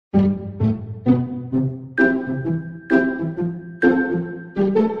想我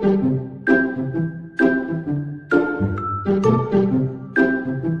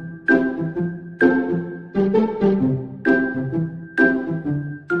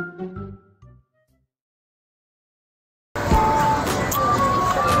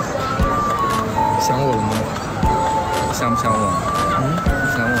了吗？想不想我？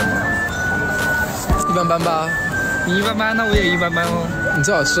想我吗？一般般吧。你一般般，那我也一般般哦。你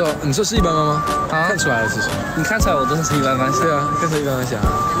最好是哦，你说是一般般吗？啊，看出来了，其实。你看出来我真的是一般般。对啊，看出来一般般想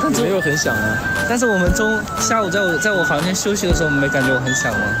啊。但没有很想啊。但是我们下午在我房间休息的时候，没感觉我很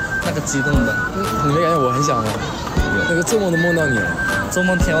想吗？那个激动的。你没感觉我很想吗？那个做梦都梦到你了。做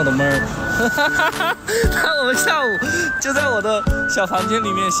梦甜我的妹儿。那我们下午就在我的小房间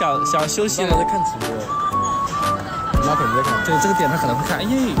里面小休息了。在看直播。你妈可能在看。对，这个点他可能会看。哎，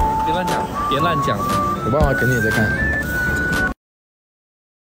别乱讲，别乱讲。我爸妈肯定也在看。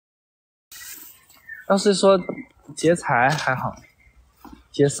要是说劫财还好，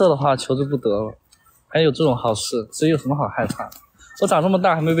劫色的话求之不得了。还有这种好事，所以有什么好害怕？我长这么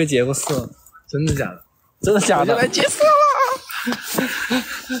大还没被劫过色。真的假的？真的假的？我就来劫色了。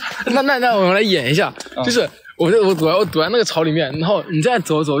那我们来演一下，就是我躲在那个巢里面，然后你这样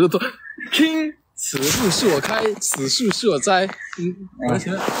走就听。此树是我开，此树是我栽。我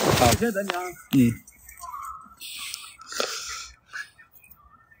行，好，现在等你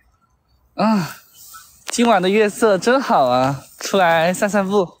啊。今晚的月色真好啊，出来散散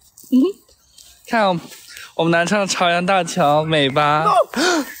步。看我们南昌的朝阳大桥，美吧？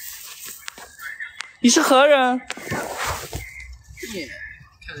你是何人？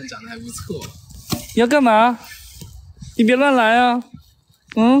看着长得还不错。你要干嘛？你别乱来啊！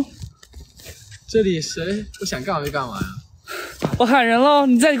这里谁？我想干嘛就干嘛呀。我喊人了，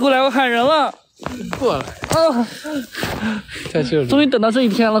你再过来，我喊人了。过来。在这里。终于等到这一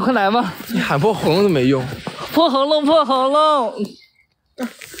天了，快来吧！你喊破喉咙都没用。破喉咙，破喉咙。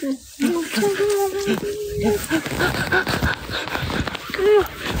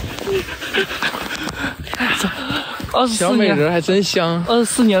小美人还真香。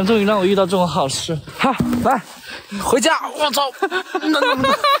24年终于让我遇到这种好事。好，来回家。我操！你这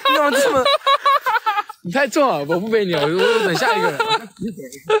么，你太重了，我不背你了，我等下一个人。你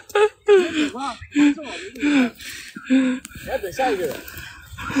走吧，你要等下一个人。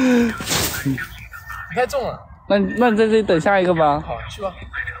你太重了。那你在这里等下一个吧。好，去吧。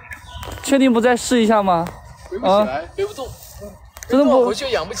确定不再试一下吗？背不起来，背不动。真的不，回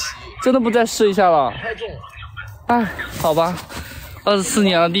去养不起。真的不再试一下了。太重了。哎，好吧，24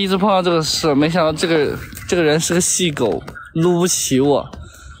年了，第一次碰到这个事，没想到这个人是个细狗，撸不起我。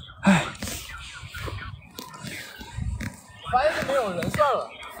哎，发现没有人算了。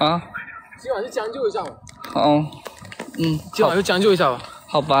啊？今晚就将就一下吧。好，今晚就将就一下吧。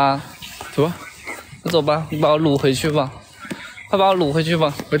好吧，走吧。那走吧，你把我掳回去吧，快把我掳回去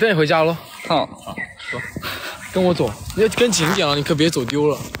吧。我带你回家喽。好，走，跟我走，你要跟紧一点了，你可别走丢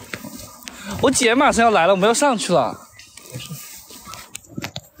了。我姐马上要来了，我们要上去了。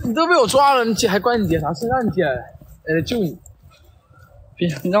你都被我抓了，你姐还关你姐啥事？让你姐来救你。别，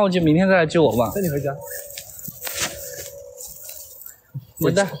你让我姐明天再来救我吧。带你回家。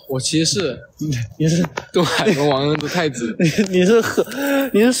我其实是你是东海龙王的太子。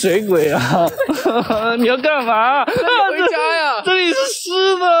你是水鬼啊！你要干嘛？带你回家呀！这里是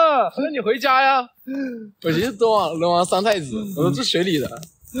湿的。带你回家呀！我其实是东海龙王三太子，我是水里的。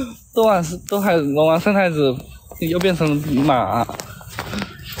东海龙王三太子又变成马。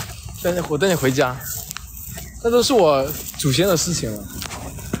我带你回家，那都是我祖先的事情了。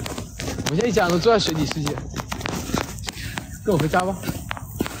我们现在一家人都住在水底世界，跟我回家吧。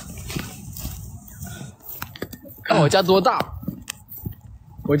看我家多大，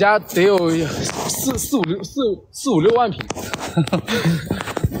我家得有四五六万平。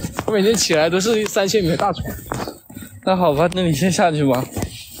我每天起来都是3000米的大床。那好吧，那你先下去吧。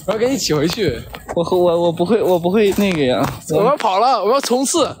我要跟你一起回去。我不会那个呀。我要跑了，我要冲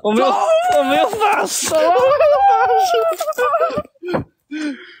刺。我没有法术。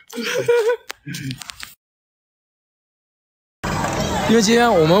因为今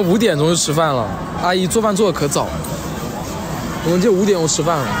天我们5点钟就吃饭了，阿姨做饭做的可早了。我们就5点钟吃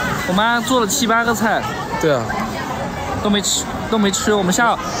饭了。我妈做了7、8个菜。对啊。都没吃。我们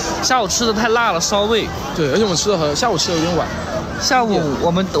下午吃的太辣了，烧胃。对，而且我们下午吃的有点晚。下午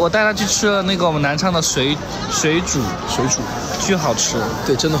我带她去吃了那个我们南昌的水煮，巨好吃。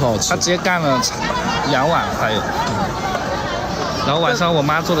对，真的很好吃。她直接干了2碗，还有。然后晚上我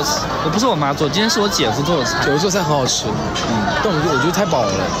妈做的，不是我妈做，今天是我姐夫做的菜。姐夫做菜很好吃。但我觉得太饱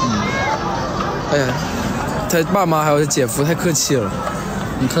了。哎呀，他爸妈还有他姐夫太客气了。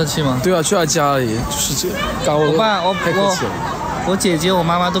你客气吗？对啊，去他家里，就是这搞我爸，太客气了。我姐姐、我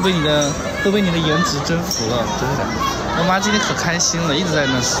妈妈都被你的颜值征服了，真的。我妈今天可开心了，一直在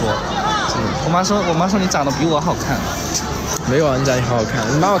那说。我妈说你长得比我好看。没有啊，你长得好好看。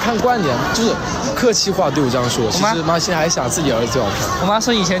你妈妈看惯点，就是客气话对我这样说。其实妈现在还想自己儿子最好看。我妈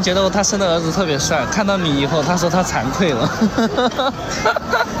说以前觉得她生的儿子特别帅，看到你以后，她说她惭愧了。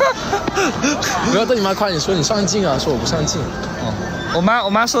不要对你妈夸你说你上镜啊，说我不上镜。哦，我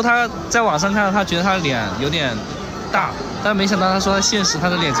妈说她在网上看到她觉得她的脸有点大，但没想到她说她现实她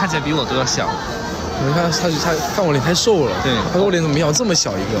的脸看起来比我都要小。你看她看我脸太瘦了，对，她说我脸怎么养这么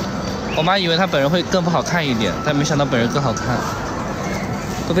小一个？我妈以为她本人会更不好看一点，但没想到本人更好看。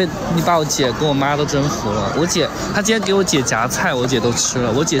都被你把我姐跟我妈都征服了。我姐她今天给我姐夹菜，我姐都吃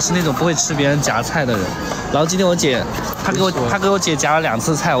了。我姐是那种不会吃别人夹菜的人。然后今天我姐她给我姐夹了2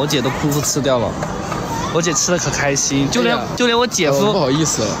次菜，我姐都哭着吃掉了。我姐吃的可开心，就连我姐夫不好意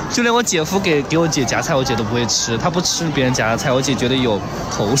思了，就连我姐夫给我姐夹菜，我姐都不会吃，她不吃别人夹的菜，我姐觉得有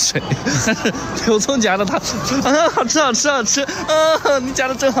口水。刘聪夹的她，好吃好吃好吃，你夹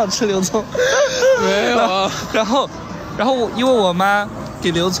的真好吃，刘聪。没有啊。然后因为我妈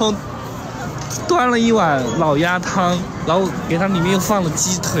给刘聪端了一碗老鸭汤，然后给他里面又放了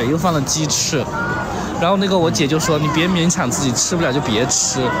鸡腿，又放了鸡翅。然后那个我姐就说：“你别勉强自己，吃不了就别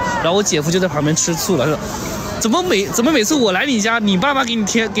吃。”然后我姐夫就在旁边吃醋了，说：“怎么每次我来你家，你爸妈给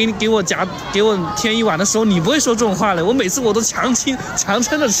我添一碗的时候，你不会说这种话嘞？我每次我都强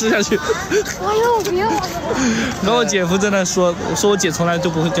撑着吃下去。”不要。然后我姐夫在那说我姐从来就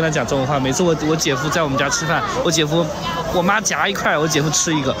不会跟他讲这种话。每次我姐夫在我们家吃饭，我妈夹一块，我姐夫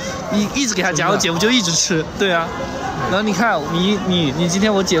吃一个，一直给他夹，我姐夫就一直吃。对啊。然后你看你今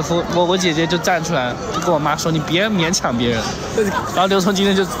天我姐夫我姐姐就站出来就跟我妈说你别勉强别人。然后刘聪今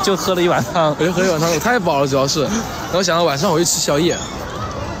天就喝了一碗汤，我就喝一碗汤，我太饱了主要是。然后想到晚上回去吃宵夜。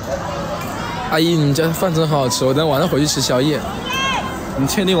阿姨，你们家饭真好好吃，我等晚上回去吃宵夜。你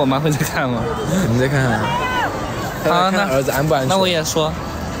确定我妈会在看吗？你在看啊？好，那儿子安不安全？那我也说，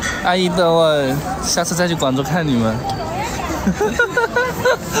阿姨等我下次再去广州看你们。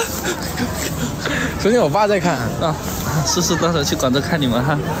昨天我爸在看啊，叔叔到时候去广州看你们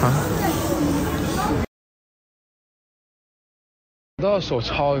哈。好。我都要手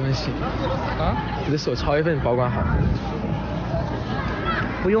抄一份信啊？你的手抄一份保管好。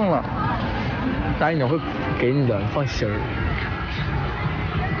不用了，答应了会给你的，放心儿。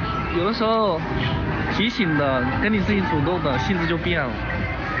有的时候提醒的跟你自己主动的性质就变了。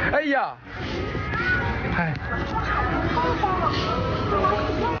哎呀，嗨。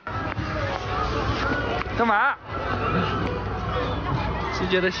干嘛？是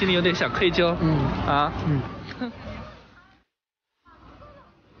觉得心里有点小愧疚？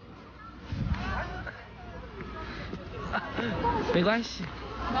没关系，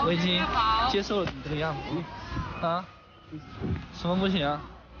我已经接受了你这个样子。啊？什么不行啊？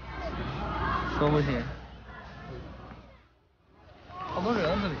什么不行？好多人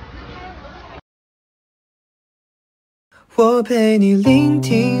这里。我陪你聆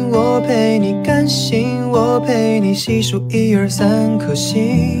听，我陪你感性，我陪你细数1、2、3颗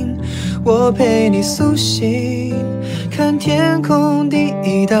星，我陪你苏醒，看天空第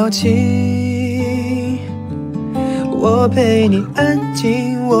一道晴。我陪你安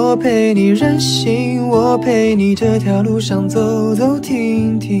静，我陪你任性，我陪你这条路上走走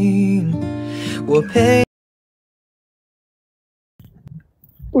停停，我陪。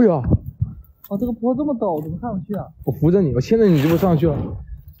哎呀！哦，这个坡这么陡，怎么上去啊？我扶着你，我牵着你就不上去了。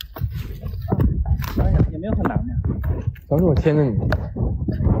哎呀，也没有很难嘛。主要是我牵着你。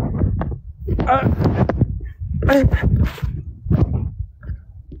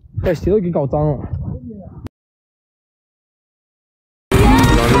把鞋都给搞脏了。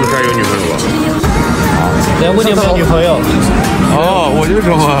长这么帅有女朋友吧？人家问你有没有女朋友？哦，我就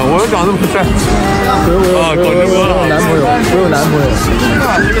说嘛，我长这么帅。我有男朋友，我有男朋友。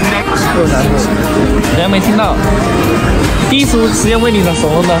人家没听到。第一次时间问你的什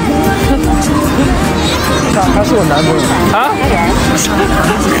么呢？他是我男朋友啊？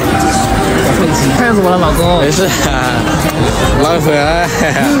看什么了，老公？没事，男朋友。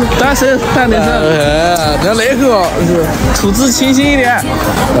单身，大点声。你要雷克，吐字清新一点。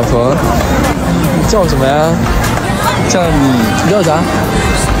老婆，你叫我什么呀？叫你叫啥？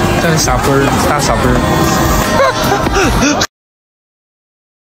叫你傻逼儿，大傻逼儿。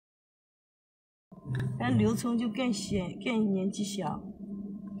但刘聪就更年纪小，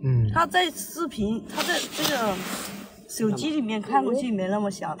他在视频，他在这个手机里面看过去没那么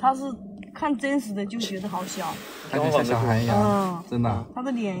小，他是看真实的就觉得好小，他就像小孩一样，真的。他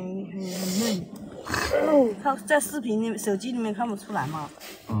的脸很嫩，他在视频里面、手机里面看不出来嘛。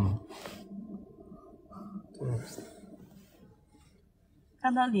嗯。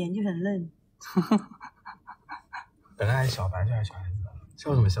看他脸就很嫩。本来还小白，就还小孩子，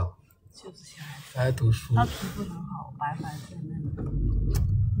笑什么笑？就是小孩子。还读书。他皮肤很好，白白嫩嫩的，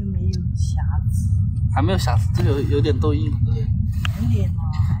又没有瑕疵。还没有瑕疵，这个有点痘印。有点嘛。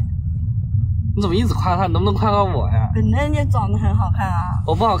你怎么一直夸他？能不能夸夸我呀？本来人家长得很好看啊。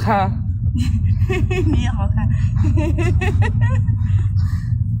我不好看。你也好看。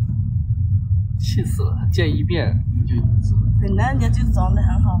气死了！见一面就。本来人家就长得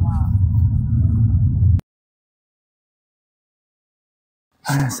很好嘛。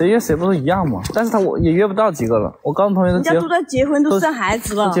哎，谁约谁不都一样嘛？但是我也约不到几个了。我高中同学人家都在结婚，都生孩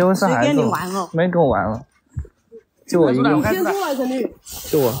子了，都结婚生孩子了，谁跟你玩了？没跟我玩了，就我一个。你先出来，陈律。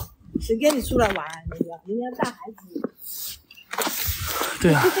就我。谁跟你出来玩？人家带孩子。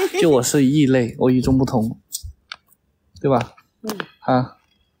对啊，就我是异类，我与众不同，对吧？啊。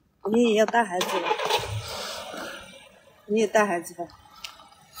你也要带孩子了，你也带孩子吧，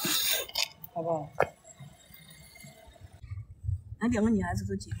好不好？那两个女孩子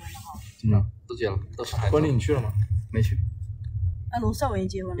都结婚了哈。都结了，都是孩子。婚礼你去了吗？没去。那罗少文也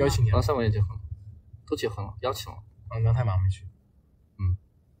结婚了。邀请你了。罗少文也结婚了，都结婚了，邀请了。那太忙没去。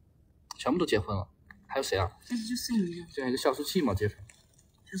全部都结婚了，还有谁啊？但是就剩你了。就一个小书记嘛，结婚。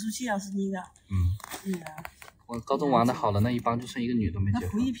小书记啊，是你的。我高中玩的好的那一帮就剩一个女的没结婚。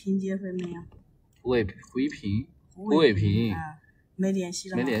那胡一平结婚没有？胡伟平没联系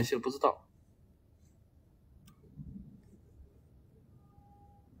了。没联系了，不知道。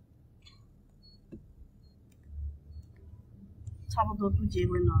差不多都结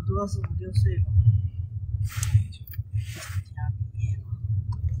婚了，都25、6岁了。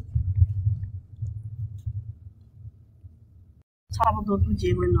差不多都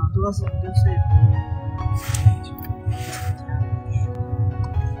结婚了，都25、6岁了。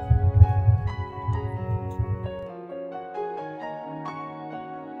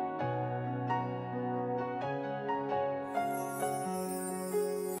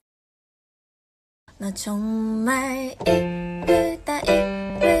너 정말 이쁘다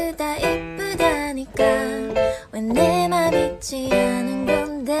이쁘다 이쁘다니까 왜 내 맘 잊지 않은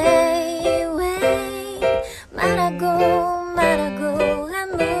건데 왜 말하고 말하고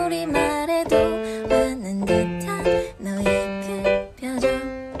아무리 말해도 화난 듯한 너의 그 표정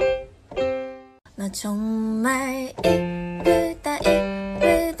너 정말 이쁘다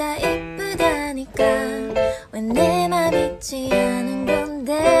이쁘다 이쁘다니까 왜 내 맘 잊지 않은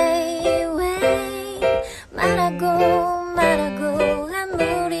건데 말하고 말하고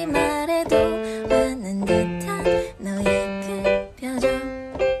아무리 말해도 화난 듯한 너의 그 표정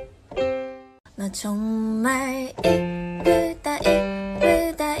너 정말 이쁘다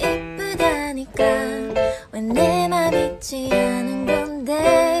이쁘다 이쁘다니까 왜 내 맘 잊지 않은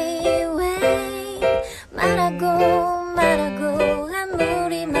건데 왜 말하고 말하고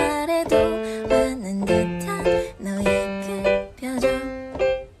아무리 말해도 화난 듯한 너의 그 표정